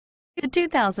The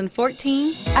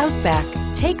 2014 Outback.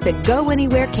 Take the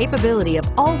go-anywhere capability of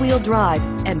all-wheel drive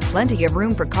and plenty of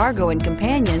room for cargo and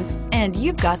companions, and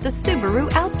you've got the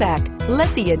Subaru Outback.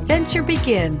 Let the adventure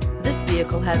begin. This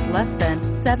vehicle has less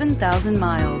than 7,000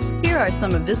 miles. Here are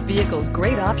some of this vehicle's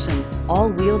great options: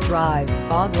 all-wheel drive,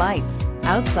 fog lights,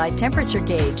 outside temperature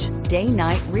gauge,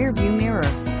 day-night rear-view mirror,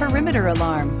 perimeter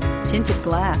alarm, tinted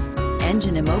glass,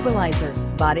 engine immobilizer,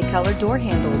 body color door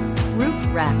handles, roof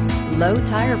rack, low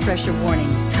tire pressure warning.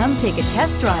 Come take a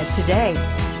test drive today.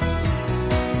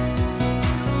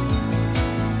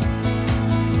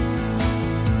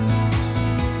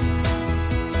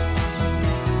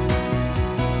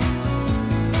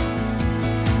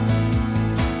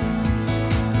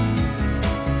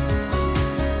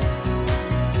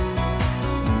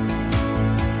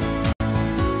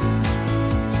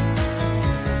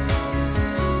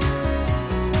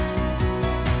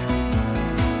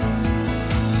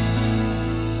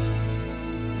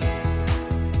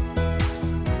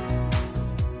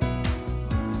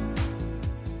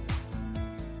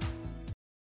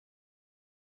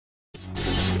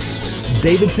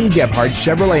 Davidson Gebhardt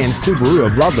Chevrolet and Subaru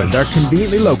of Loveland are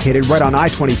conveniently located right on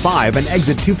I-25 and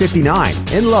exit 259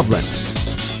 in Loveland.